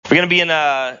We're going to be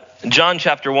in John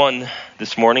chapter 1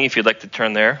 this morning, if you'd like to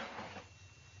turn there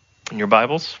in your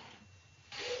Bibles.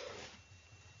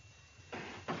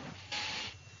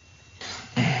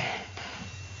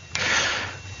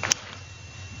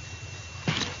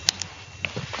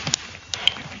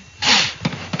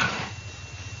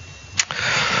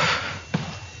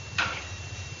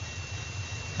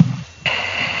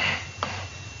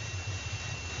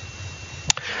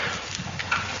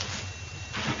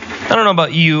 I don't know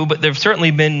about you, but there have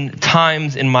certainly been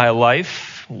times in my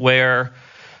life where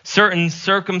certain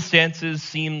circumstances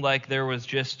seemed like there was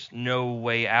just no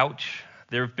way out.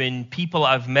 There have been people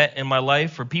I've met in my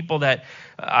life or people that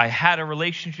I had a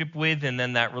relationship with, and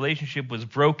then that relationship was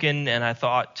broken, and I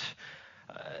thought,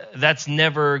 that's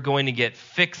never going to get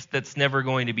fixed, that's never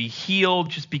going to be healed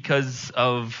just because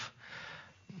of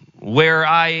where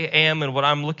I am and what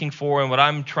I'm looking for and what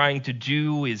I'm trying to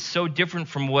do is so different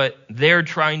from what they're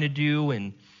trying to do.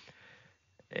 And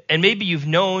maybe you've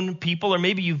known people, or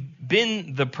maybe you've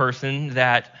been the person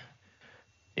that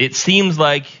it seems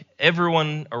like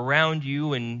everyone around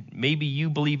you, and maybe you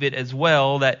believe it as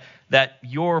well, that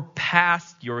your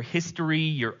past, your history,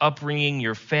 your upbringing,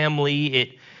 your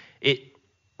family, it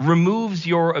removes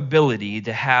your ability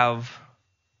to have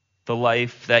the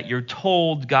life that you're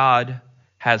told God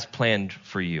has planned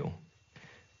for you.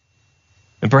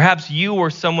 And perhaps you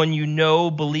or someone you know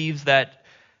believes that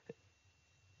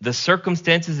the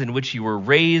circumstances in which you were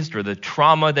raised or the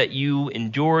trauma that you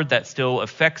endured that still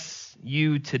affects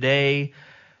you today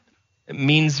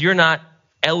means you're not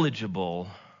eligible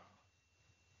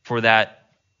for that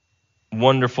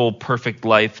wonderful, perfect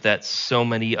life that so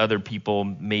many other people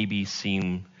maybe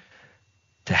seem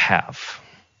to have.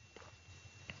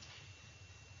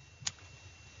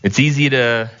 It's easy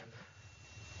to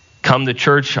come to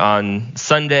church on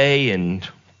Sunday and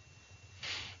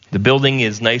the building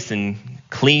is nice and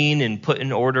clean and put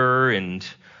in order, and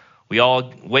we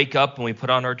all wake up and we put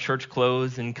on our church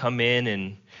clothes and come in,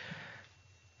 and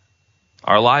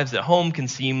our lives at home can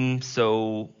seem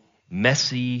so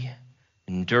messy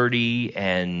and dirty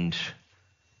and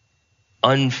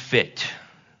unfit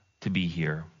to be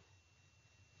here,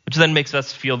 which then makes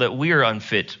us feel that we're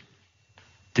unfit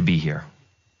to be here.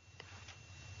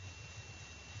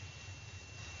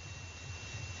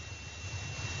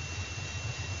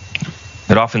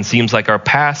 It often seems like our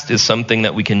past is something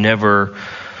that we can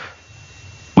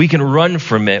run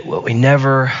from it, but we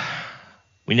never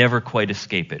quite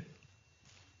escape it.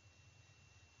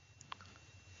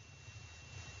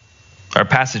 Our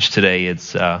passage today,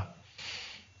 it's one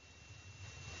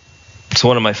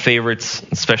of my favorites,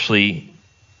 especially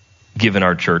given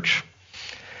our church.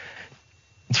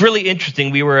 It's really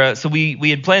interesting. We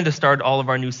had planned to start all of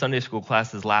our new Sunday school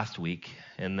classes last week,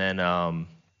 and then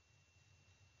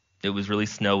it was really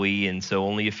snowy, and so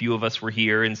only a few of us were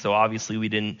here, and so obviously we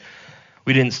didn't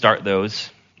start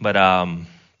those. But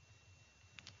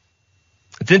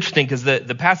it's interesting because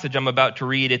the passage I'm about to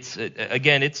read, it's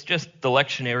just the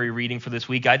lectionary reading for this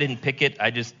week. I didn't pick it.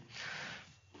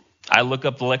 I look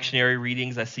up the lectionary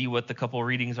readings. I see what the couple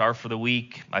readings are for the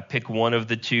week. I pick one of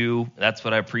the two. That's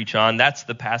what I preach on. That's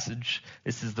the passage.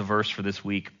 This is the verse for this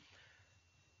week.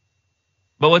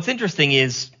 But what's interesting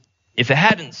is, if it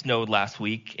hadn't snowed last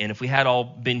week, and if we had all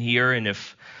been here, and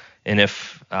if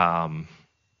all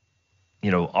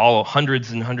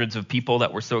hundreds and hundreds of people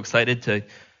that were so excited to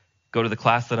go to the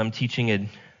class that I'm teaching had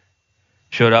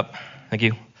showed up, thank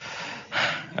you.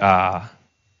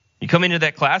 You come into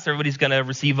that class, everybody's going to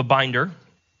receive a binder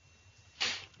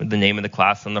with the name of the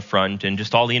class on the front and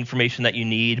just all the information that you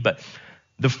need. But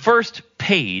the first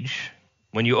page,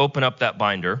 when you open up that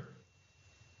binder,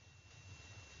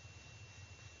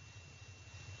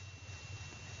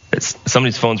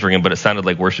 somebody's phone's ringing, but it sounded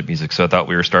like worship music, so I thought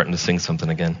we were starting to sing something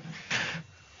again.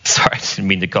 Sorry, I didn't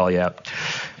mean to call you out.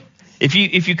 If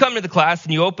you come to the class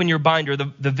and you open your binder, the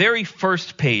very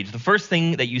first page, the first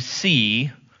thing that you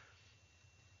see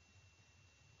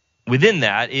within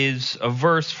that is a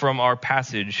verse from our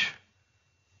passage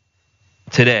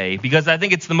today, because I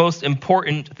think it's the most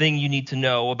important thing you need to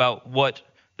know about what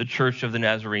the Church of the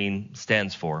Nazarene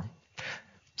stands for.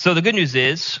 So the good news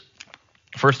is,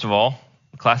 first of all,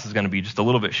 the class is going to be just a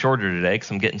little bit shorter today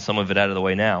because I'm getting some of it out of the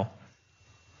way now.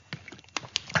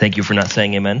 Thank you for not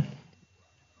saying amen.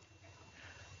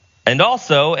 And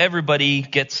also, everybody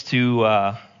gets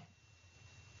to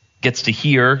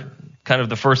hear kind of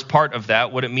the first part of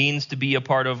that, what it means to be a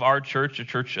part of our church, a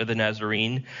Church of the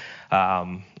Nazarene,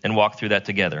 and walk through that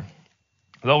together.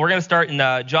 Well, we're going to start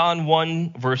in John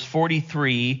 1, verse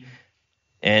 43,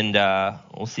 and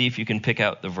we'll see if you can pick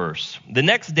out the verse. The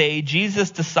next day,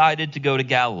 Jesus decided to go to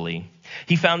Galilee.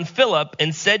 He found Philip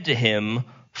and said to him,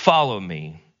 "Follow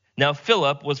me." Now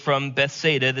Philip was from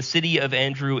Bethsaida, the city of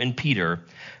Andrew and Peter.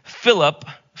 Philip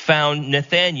found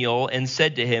Nathanael and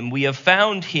said to him, "We have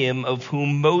found him of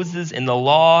whom Moses in the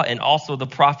law and also the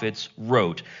prophets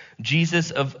wrote,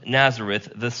 Jesus of Nazareth,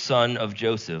 the son of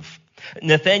Joseph."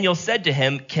 Nathanael said to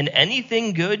him, "Can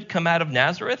anything good come out of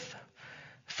Nazareth?"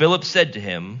 Philip said to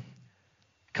him,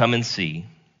 "Come and see."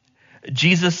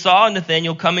 Jesus saw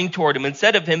Nathanael coming toward him and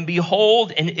said of him,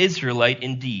 "Behold, an Israelite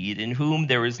indeed, in whom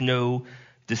there is no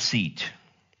deceit."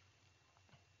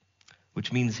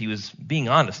 Which means he was being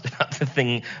honest about the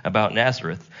thing about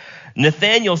Nazareth.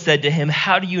 Nathanael said to him,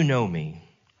 "How do you know me?"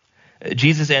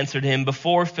 Jesus answered him,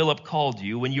 "Before Philip called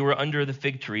you, when you were under the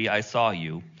fig tree, I saw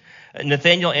you."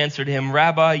 Nathanael answered him,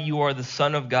 "Rabbi, you are the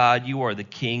Son of God, you are the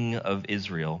King of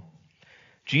Israel."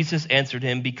 Jesus answered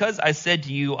him, "Because I said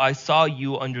to you, I saw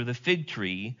you under the fig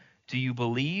tree, do you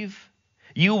believe?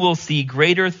 You will see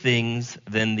greater things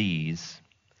than these."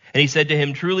 And he said to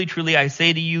him, "Truly, truly, I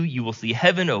say to you, you will see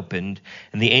heaven opened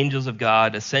and the angels of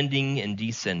God ascending and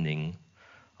descending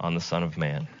on the Son of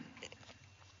Man."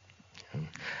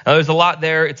 Now, there's a lot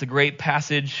there. It's a great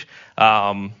passage.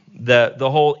 The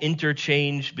whole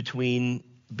interchange between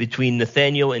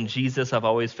Nathanael and Jesus I've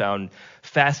always found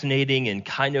fascinating and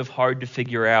kind of hard to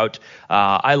figure out.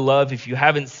 I love, if you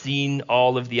haven't seen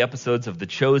all of the episodes of The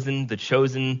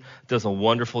Chosen does a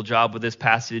wonderful job with this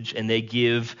passage, and they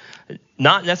give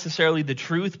not necessarily the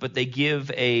truth, but they give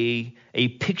a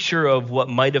picture of what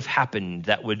might have happened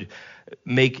that would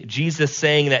make Jesus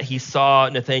saying that he saw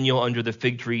Nathanael under the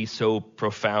fig tree so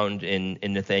profound in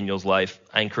Nathanael's life.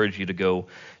 I encourage you to go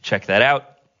check that out.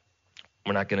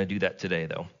 We're not going to do that today,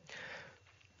 though.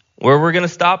 Where we're going to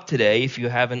stop today, if you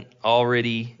haven't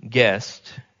already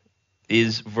guessed,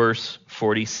 is verse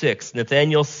 46.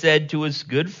 Nathanael said to his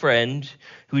good friend,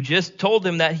 who just told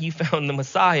him that he found the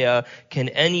Messiah, "Can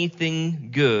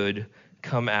anything good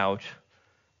come out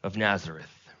of Nazareth?"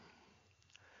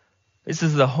 This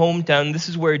is the hometown. This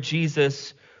is where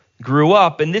Jesus grew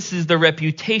up, and this is the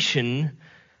reputation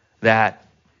that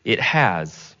it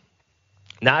has.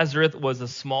 Nazareth was a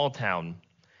small town,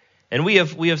 and we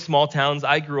have small towns.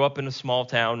 I grew up in a small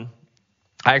town.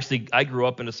 I grew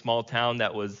up in a small town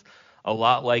that was a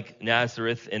lot like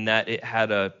Nazareth in that it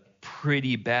had a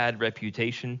pretty bad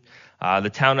reputation.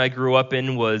 The town I grew up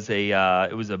in was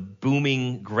it was a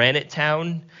booming granite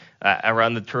town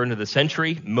around the turn of the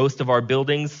century. Most of our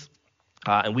buildings.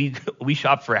 And we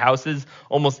shopped for houses.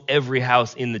 Almost every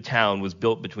house in the town was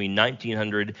built between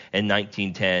 1900 and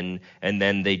 1910, and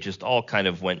then they just all kind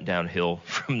of went downhill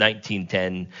from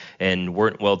 1910 and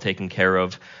weren't well taken care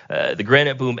of. The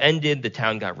granite boom ended. The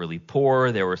town got really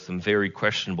poor. There were some very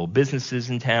questionable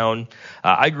businesses in town.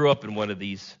 I grew up in one of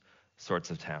these sorts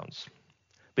of towns.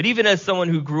 But even as someone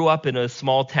who grew up in a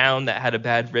small town that had a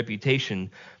bad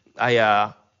reputation,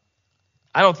 I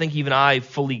don't think even I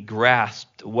fully grasped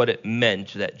what it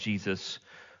meant that Jesus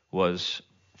was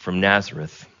from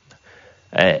Nazareth.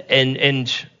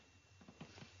 And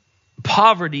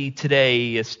poverty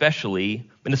today especially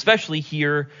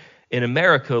here in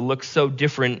America, looks so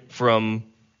different from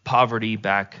poverty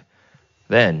back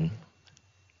then.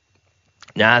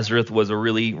 Nazareth was a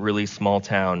really, really small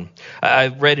town. I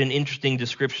read an interesting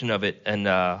description of it, and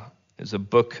there's a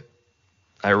book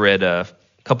I read a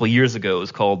couple years ago. It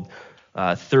was called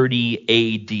 30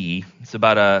 AD. It's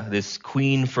about this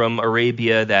queen from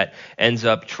Arabia that ends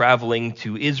up traveling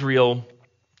to Israel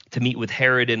to meet with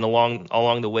Herod, and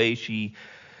along the way she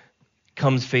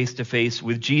comes face to face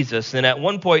with Jesus. And at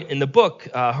one point in the book,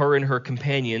 her and her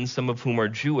companions, some of whom are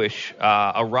Jewish,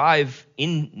 arrive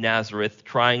in Nazareth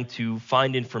trying to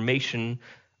find information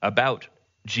about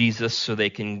Jesus so they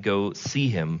can go see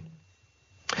him.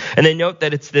 And they note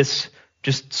that it's this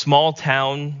just small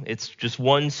town. It's just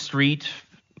one street,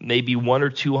 maybe 100 or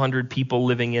 200 people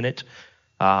living in it.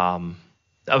 That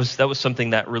was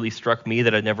something that really struck me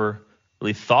that I never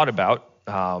really thought about.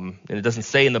 And it doesn't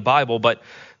say in the Bible, but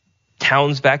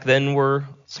towns back then were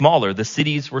smaller. The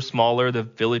cities were smaller. The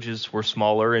villages were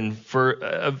smaller. And for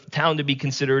a town to be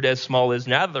considered as small as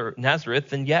Nazareth,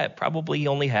 then yeah, it probably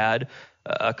only had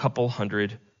a couple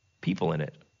hundred people in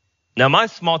it. Now, my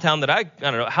small town that I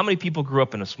don't know, how many people grew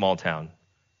up in a small town?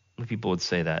 How many people would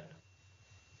say that?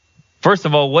 First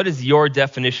of all, what is your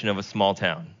definition of a small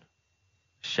town?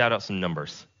 Shout out some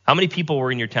numbers. How many people were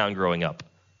in your town growing up?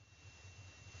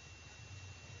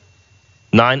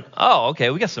 9? Oh, okay.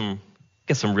 We got some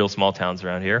real small towns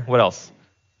around here. What else?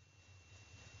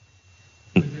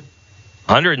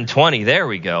 120. There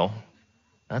we go.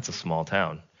 That's a small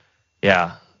town.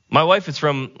 Yeah. My wife is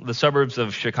from the suburbs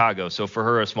of Chicago, so for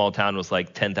her, a small town was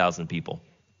like 10,000 people.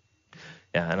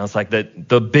 Yeah, and I was like,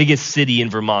 the biggest city in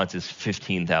Vermont is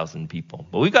 15,000 people.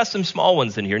 But we've got some small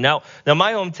ones in here. Now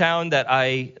my hometown that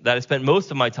I spent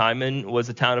most of my time in was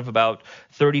a town of about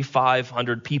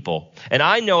 3,500 people. And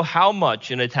I know how much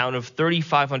in a town of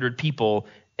 3,500 people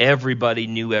everybody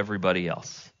knew everybody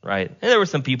else, right? And there were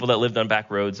some people that lived on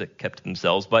back roads that kept to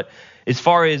themselves. But as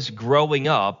far as growing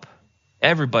up,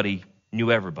 everybody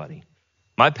knew everybody.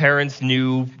 My parents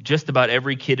knew just about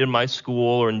every kid in my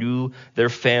school or knew their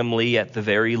family at the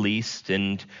very least.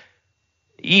 And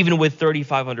even with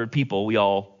 3,500 people, we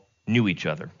all knew each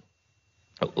other.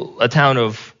 A town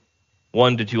of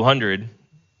 1 to 200,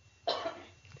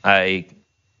 I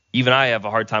have a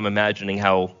hard time imagining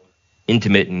how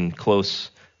intimate and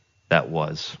close that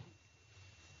was.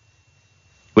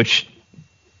 Which,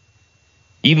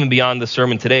 even beyond the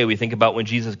sermon today, we think about when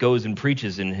Jesus goes and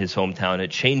preaches in his hometown, it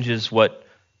changes what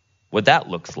that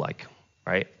looks like,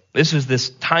 right? This is this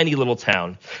tiny little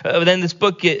town. Then this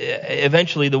book,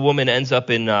 eventually the woman ends up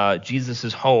in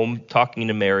Jesus' home talking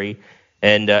to Mary.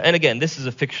 And again, this is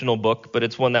a fictional book, but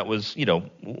it's one that was,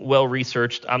 well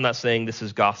researched. I'm not saying this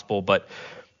is gospel, but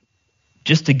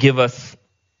just to give us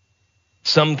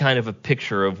some kind of a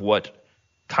picture of what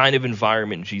kind of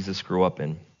environment Jesus grew up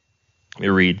in. Let me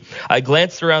read. I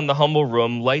glanced around the humble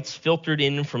room. Lights filtered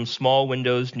in from small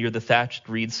windows near the thatched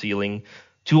reed ceiling.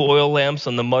 2 oil lamps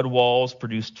on the mud walls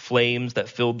produced flames that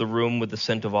filled the room with the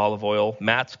scent of olive oil.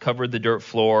 Mats covered the dirt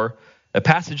floor. A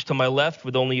passage to my left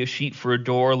with only a sheet for a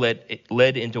door led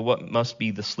into what must be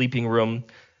the sleeping room.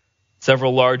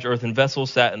 Several large earthen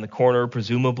vessels sat in the corner,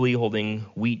 presumably holding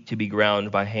wheat to be ground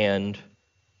by hand.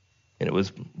 And it was,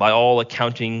 by all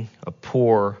accounting, a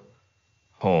poor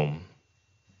home.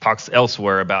 Talks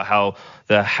elsewhere about how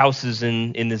the houses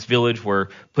in this village were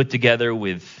put together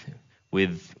with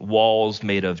walls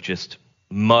made of just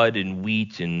mud and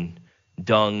wheat and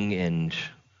dung and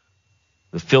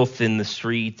the filth in the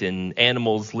street and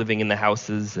animals living in the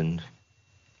houses. And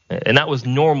that was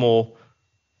normal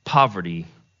poverty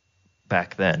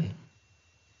back then.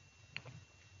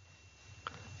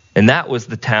 And that was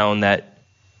the town that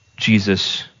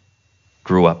Jesus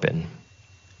grew up in.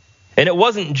 And it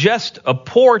wasn't just a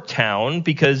poor town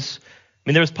because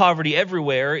there was poverty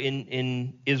everywhere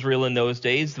in Israel in those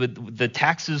days, with the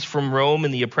taxes from Rome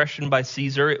and the oppression by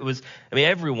Caesar.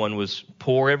 Everyone was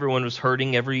poor, everyone was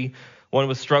hurting, everyone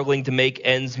was struggling to make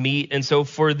ends meet. And so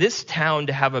for this town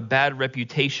to have a bad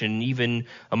reputation, even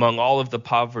among all of the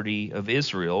poverty of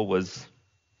Israel, was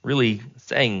really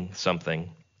saying something.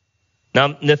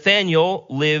 Now, Nathanael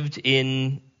lived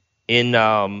in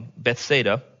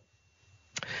Bethsaida,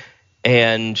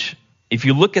 and if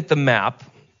you look at the map,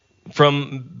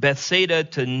 from Bethsaida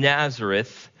to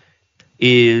Nazareth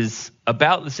is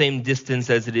about the same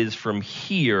distance as it is from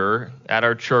here at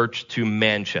our church to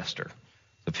Manchester.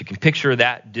 So if you can picture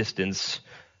that distance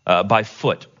by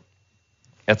foot,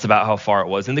 that's about how far it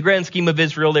was. In the grand scheme of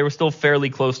Israel, they were still fairly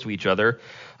close to each other,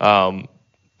 but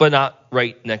not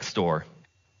right next door.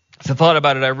 As I thought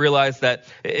about it, I realized that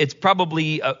it's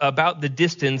probably about the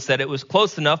distance that it was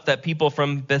close enough that people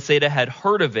from Bethsaida had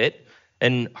heard of it,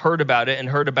 and heard about it and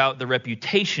heard about the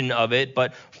reputation of it,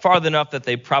 but far enough that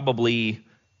they probably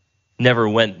never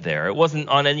went there. It wasn't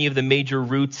on any of the major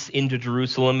routes into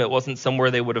Jerusalem. It wasn't somewhere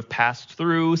they would have passed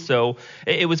through. So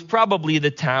it was probably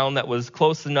the town that was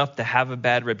close enough to have a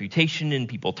bad reputation and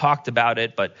people talked about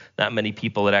it, but not many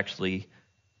people had actually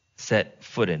set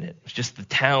foot in it. It was just the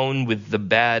town with the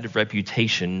bad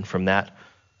reputation from that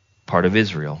part of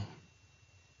Israel.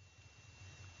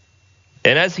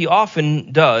 And as he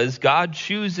often does, God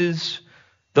chooses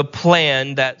the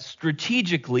plan that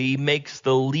strategically makes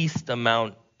the least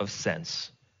amount of sense,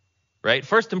 right?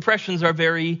 First impressions are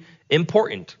very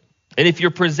important. And if you're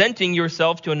presenting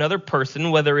yourself to another person,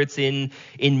 whether it's in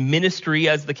ministry,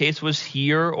 as the case was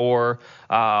here, or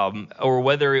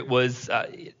whether it was,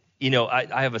 I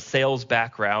have a sales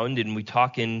background,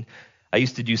 and I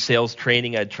used to do sales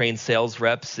training. I'd train sales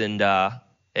reps, and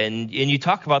you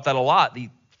talk about that a lot. The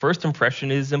first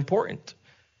impression is important.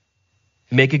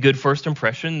 If you make a good first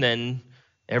impression, then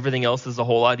everything else is a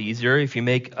whole lot easier. If you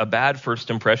make a bad first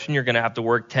impression, you're going to have to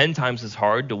work 10 times as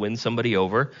hard to win somebody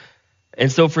over.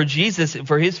 And so for Jesus,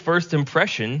 for his first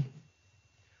impression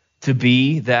to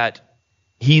be that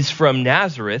he's from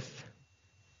Nazareth,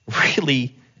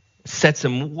 really sets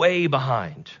him way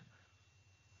behind.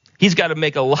 He's got to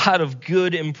make a lot of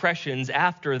good impressions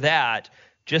after that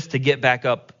just to get back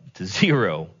up to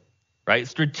zero. Right?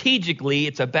 Strategically,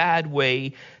 it's a bad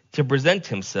way to present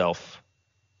himself.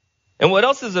 And what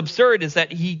else is absurd is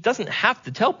that he doesn't have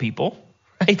to tell people,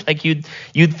 right? Like you'd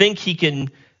think he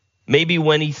can Maybe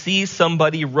when he sees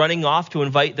somebody running off to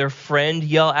invite their friend,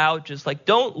 yell out just like,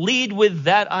 "Don't lead with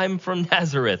that I'm from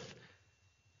Nazareth.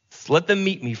 Just let them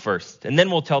meet me first, and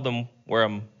then we'll tell them where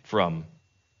I'm from."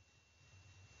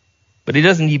 But he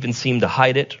doesn't even seem to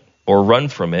hide it or run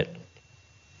from it.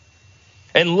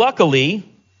 And luckily,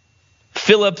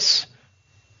 Philip's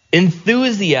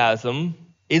enthusiasm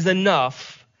is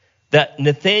enough that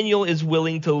Nathanael is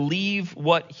willing to leave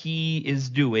what he is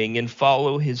doing and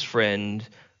follow his friend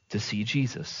to see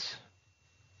Jesus.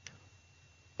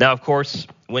 Now, of course,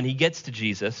 when he gets to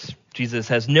Jesus, Jesus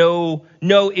has no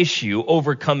issue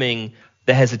overcoming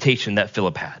the hesitation that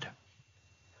Philip had.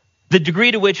 The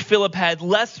degree to which Philip had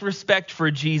less respect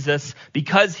for Jesus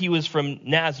because he was from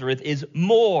Nazareth is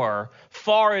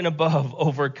far and above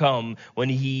overcome when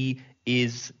he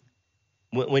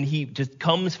just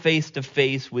comes face to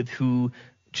face with who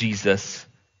Jesus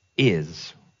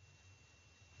is.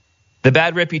 The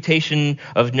bad reputation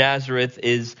of Nazareth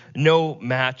is no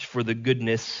match for the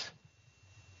goodness,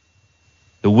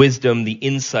 the wisdom, the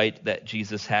insight that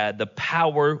Jesus had, the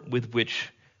power with which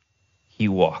he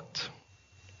walked.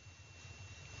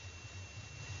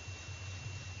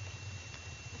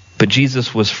 But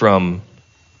Jesus was from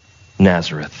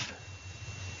Nazareth.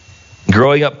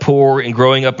 Growing up poor and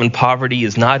growing up in poverty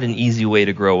is not an easy way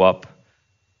to grow up.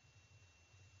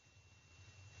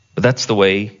 But that's the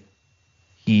way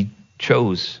he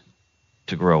chose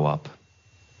to grow up.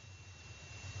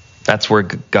 That's where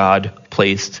God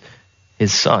placed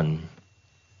his son.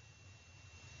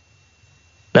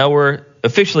 Now we're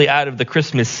officially out of the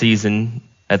Christmas season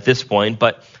at this point,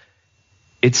 but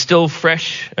it's still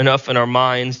fresh enough in our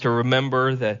minds to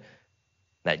remember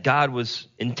that God was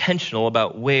intentional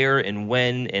about where and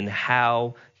when and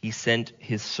how he sent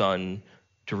his son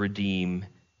to redeem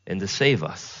and to save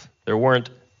us. There weren't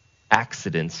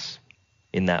accidents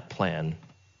in that plan.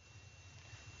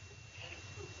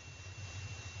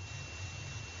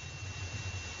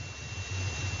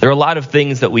 There are a lot of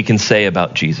things that we can say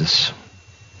about Jesus.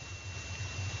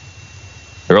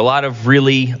 There are a lot of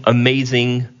really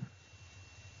amazing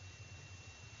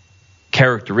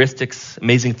characteristics,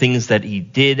 amazing things that he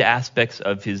did, aspects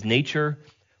of his nature,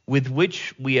 with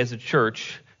which we as a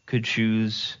church could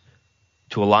choose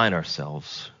to align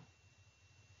ourselves.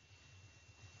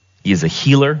 He is a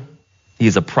healer. He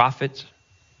is a prophet.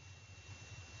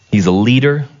 He's a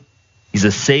leader. He's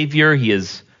a savior. He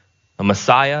is a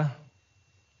Messiah.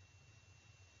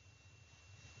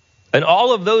 And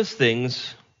all of those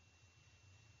things,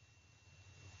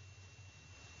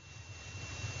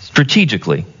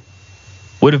 strategically,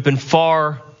 would have been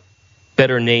far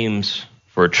better names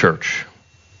for a church.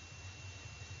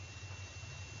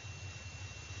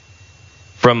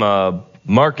 From a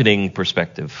marketing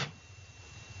perspective,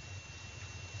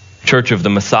 Church of the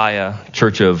Messiah,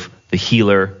 Church of the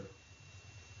Healer,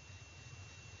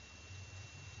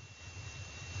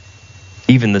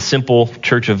 even the simple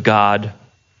Church of God,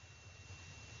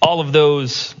 all of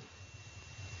those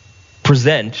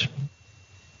present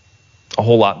a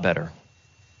whole lot better.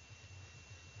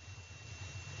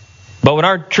 But when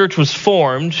our church was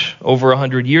formed over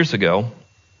 100 years ago,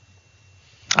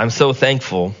 I'm so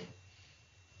thankful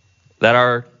that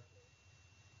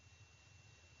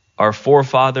our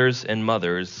forefathers and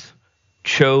mothers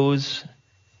chose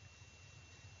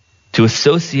to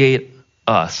associate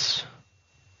us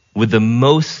with the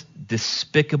most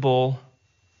despicable,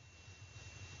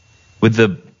 with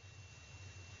the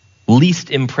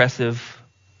least impressive,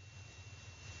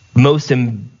 most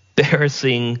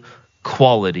embarrassing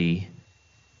quality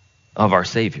of our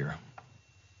Savior.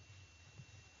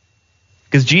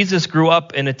 Because Jesus grew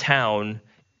up in a town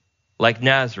like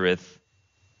Nazareth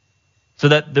so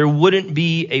that there wouldn't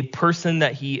be a person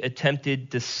that he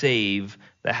attempted to save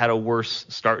that had a worse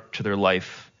start to their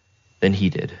life than he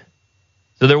did.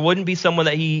 So there wouldn't be someone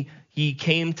that he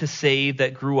came to save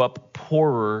that grew up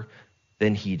poorer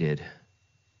than he did,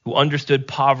 who understood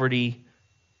poverty,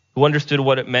 who understood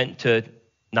what it meant to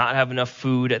not have enough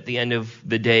food at the end of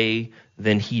the day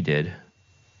than he did.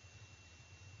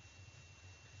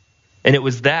 And it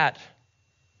was that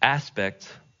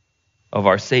aspect of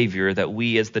our Savior that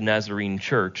we as the Nazarene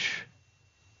Church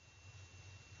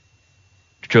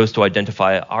chose to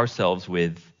identify ourselves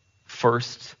with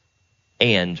first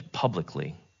and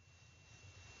publicly.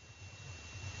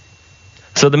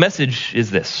 So the message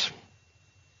is this.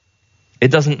 It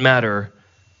doesn't matter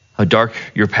how dark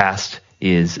your past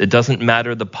is. It doesn't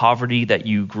matter the poverty that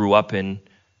you grew up in.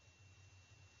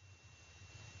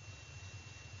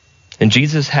 And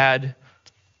Jesus had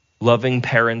loving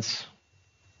parents,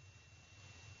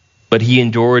 but he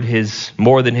endured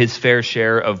more than his fair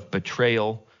share of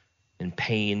betrayal and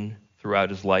pain throughout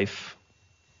his life.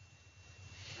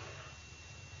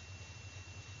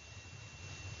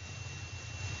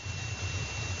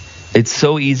 It's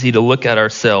so easy to look at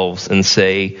ourselves and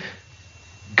say,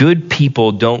 good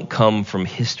people don't come from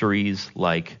histories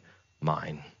like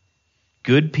mine.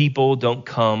 Good people don't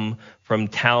come from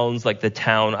towns like the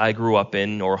town I grew up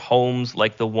in or homes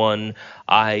like the one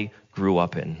I grew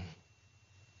up in.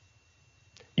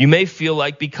 You may feel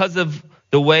like because of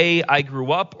the way I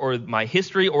grew up or my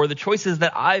history or the choices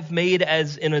that I've made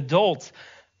as an adult,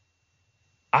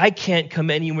 I can't come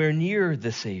anywhere near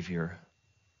the Savior.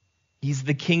 He's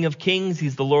the King of Kings.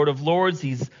 He's the Lord of Lords.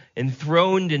 He's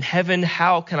enthroned in heaven.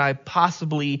 How can I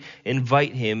possibly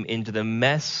invite him into the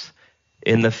mess,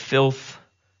 in the filth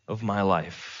of my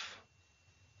life?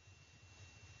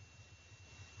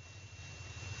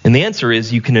 And the answer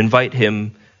is you can invite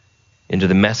him into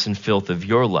the mess and filth of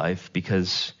your life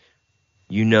because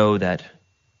you know that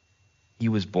he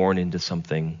was born into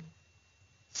something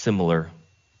similar,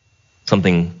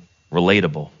 something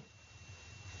relatable.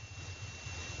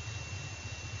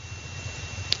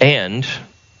 And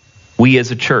we as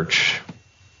a church,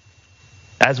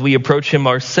 as we approach him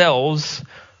ourselves,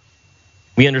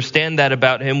 we understand that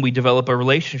about him, we develop a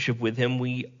relationship with him,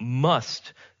 we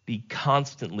must be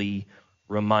constantly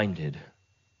reminded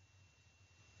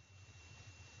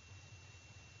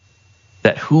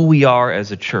that who we are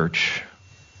as a church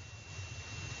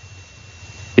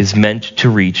is meant to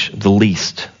reach the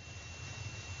least,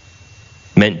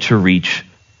 meant to reach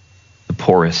the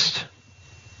poorest,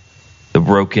 the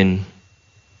broken.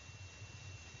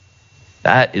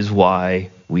 That is why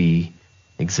we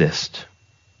exist.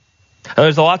 And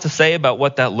there's a lot to say about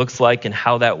what that looks like and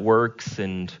how that works,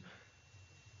 and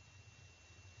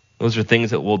those are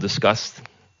things that we'll discuss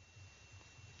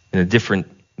in a different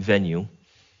venue.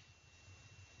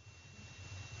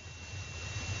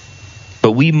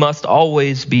 But we must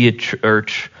always be a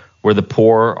church where the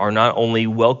poor are not only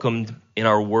welcomed in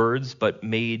our words, but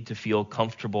made to feel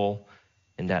comfortable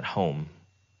and at home.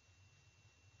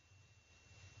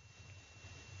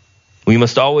 We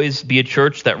must always be a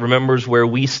church that remembers where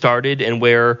we started and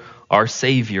where our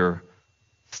Savior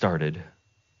started.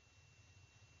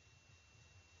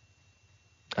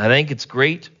 I think it's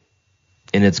great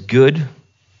and it's good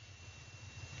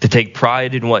to take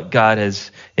pride in what God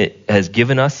has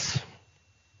given us,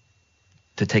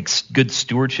 to take good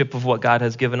stewardship of what God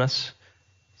has given us.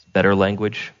 It's better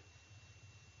language.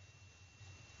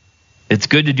 It's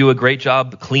good to do a great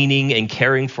job cleaning and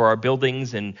caring for our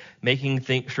buildings and making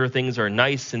sure things are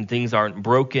nice and things aren't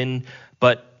broken.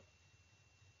 But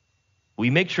we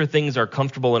make sure things are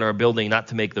comfortable in our building, not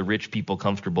to make the rich people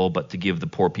comfortable, but to give the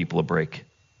poor people a break.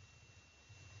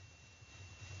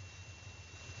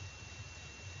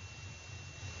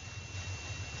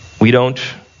 We don't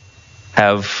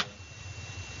have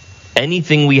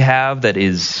anything we have that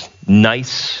is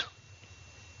nice,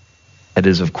 that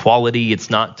is of quality. It's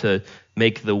not to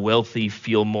make the wealthy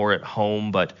feel more at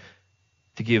home, but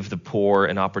to give the poor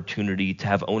an opportunity to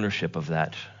have ownership of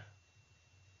that.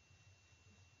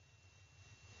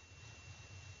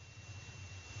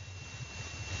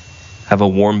 Have a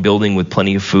warm building with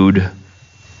plenty of food,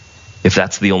 if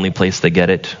that's the only place they get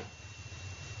it.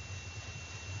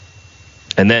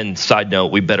 And then, side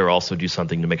note, we better also do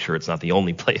something to make sure it's not the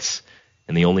only place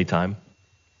and the only time.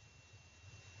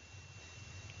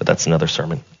 But that's another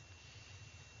sermon.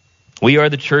 We are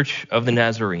the Church of the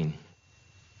Nazarene.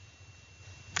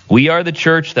 We are the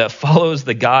church that follows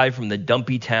the guy from the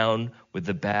dumpy town with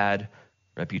the bad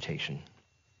reputation.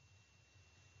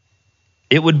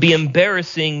 It would be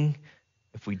embarrassing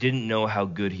if we didn't know how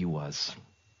good he was.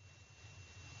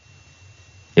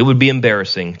 It would be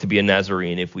embarrassing to be a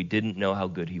Nazarene if we didn't know how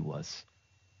good he was.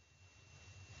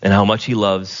 And how much he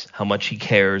loves, how much he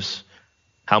cares,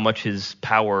 how much his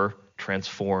power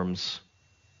transforms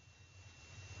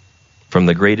from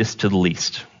the greatest to the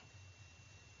least.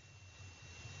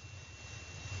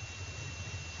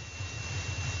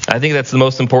 I think that's the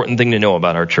most important thing to know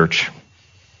about our church.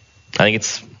 I think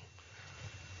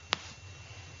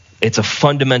it's a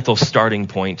fundamental starting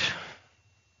point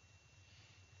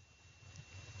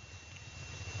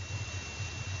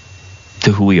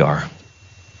to who we are.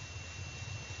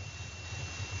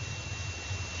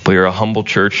 We are a humble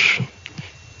church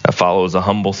that follows a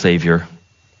humble Savior,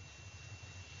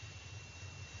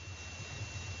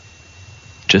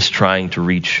 just trying to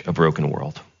reach a broken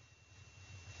world.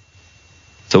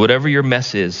 So whatever your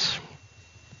mess is,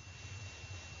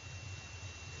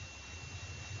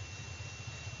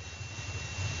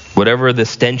 whatever the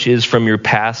stench is from your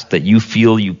past that you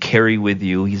feel you carry with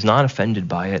you, he's not offended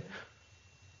by it.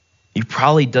 He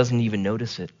probably doesn't even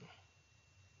notice it.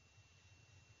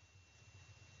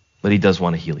 but he does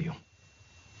want to heal you.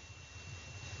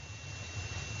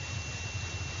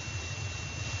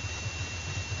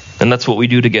 And that's what we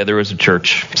do together as a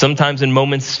church. Sometimes in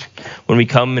moments when we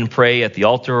come and pray at the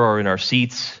altar or in our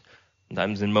seats,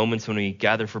 sometimes in moments when we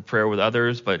gather for prayer with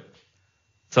others, but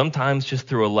sometimes just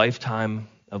through a lifetime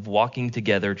of walking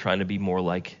together, trying to be more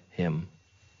like him.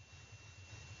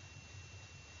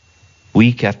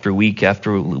 Week after week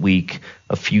after week,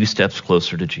 a few steps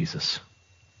closer to Jesus.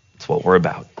 That's what we're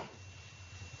about.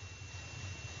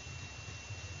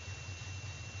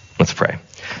 Let's pray.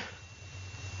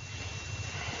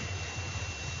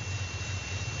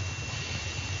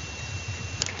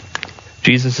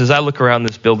 Jesus, as I look around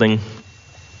this building,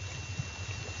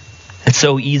 it's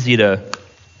so easy to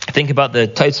think about the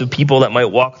types of people that might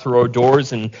walk through our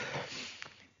doors and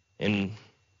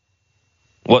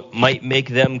what might make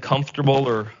them comfortable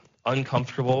or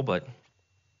uncomfortable. But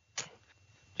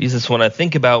Jesus, when I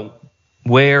think about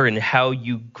where and how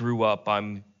you grew up,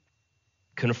 I'm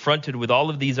confronted with all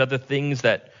of these other things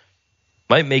that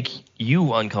might make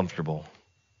you uncomfortable.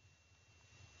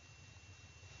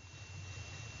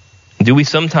 Do we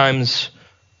sometimes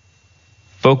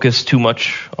focus too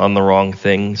much on the wrong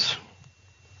things?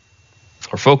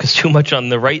 Or focus too much on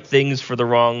the right things for the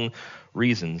wrong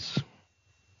reasons?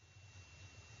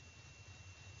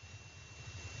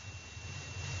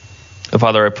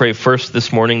 Father, I pray first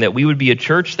this morning that we would be a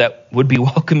church that would be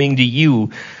welcoming to you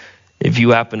if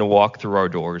you happen to walk through our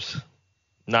doors.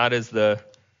 Not as we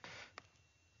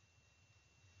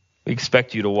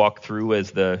expect you to walk through as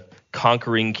the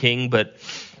conquering king, but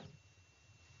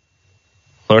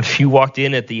Lord, if you walked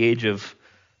in at the age of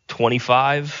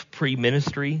 25,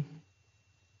 pre-ministry,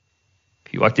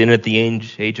 if you walked in at the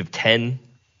age of 10,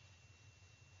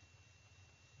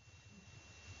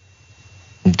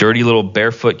 dirty little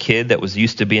barefoot kid that was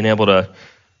used to being able to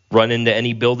run into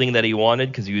any building that he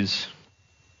wanted because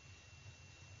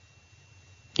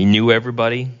he knew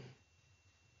everybody,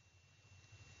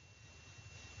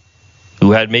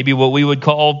 who had maybe what we would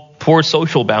call poor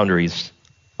social boundaries,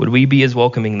 would we be as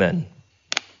welcoming then?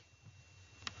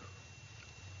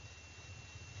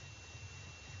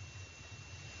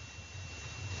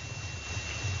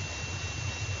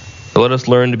 Let us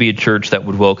learn to be a church that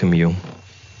would welcome you.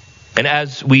 And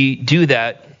as we do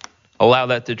that, allow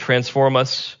that to transform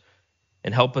us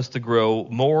and help us to grow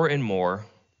more and more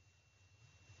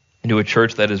into a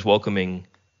church that is welcoming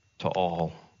to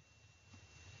all.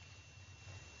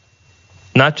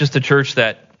 Not just a church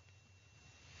that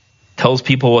tells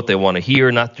people what they want to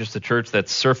hear, not just a church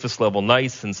that's surface level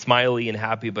nice and smiley and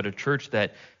happy, but a church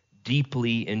that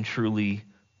deeply and truly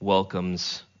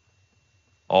welcomes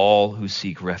all who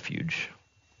seek refuge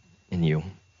in you.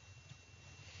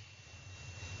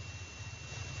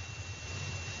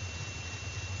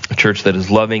 A church that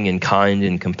is loving and kind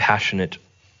and compassionate,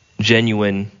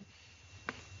 genuine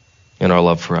in our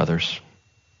love for others.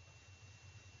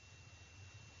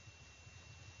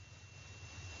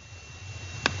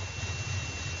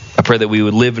 I pray that we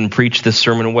would live and preach this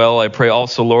sermon well. I pray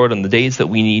also, Lord, on the days that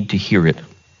we need to hear it,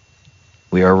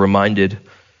 we are reminded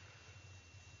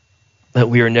that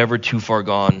we are never too far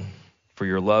gone for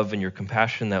your love and your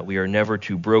compassion, that we are never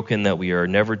too broken, that we are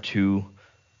never too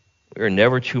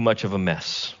much of a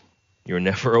mess. You're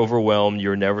never overwhelmed,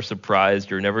 you're never surprised,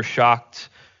 you're never shocked.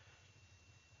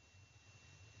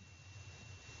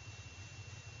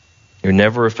 You're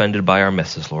never offended by our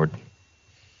messes, Lord.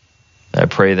 I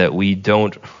pray that we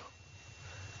don't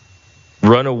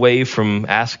run away from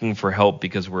asking for help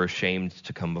because we're ashamed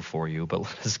to come before you, but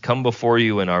let us come before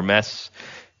you in our mess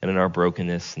and in our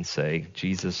brokenness and say,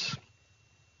 Jesus,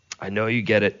 I know you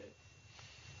get it.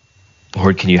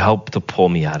 Lord, can you help to pull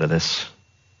me out of this?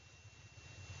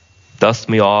 Dust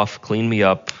me off, clean me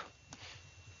up.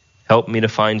 Help me to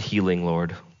find healing,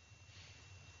 Lord.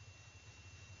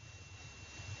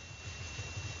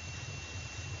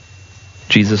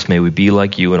 Jesus, may we be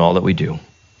like you in all that we do.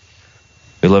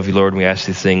 We love you, Lord, and we ask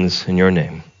these things in your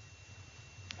name.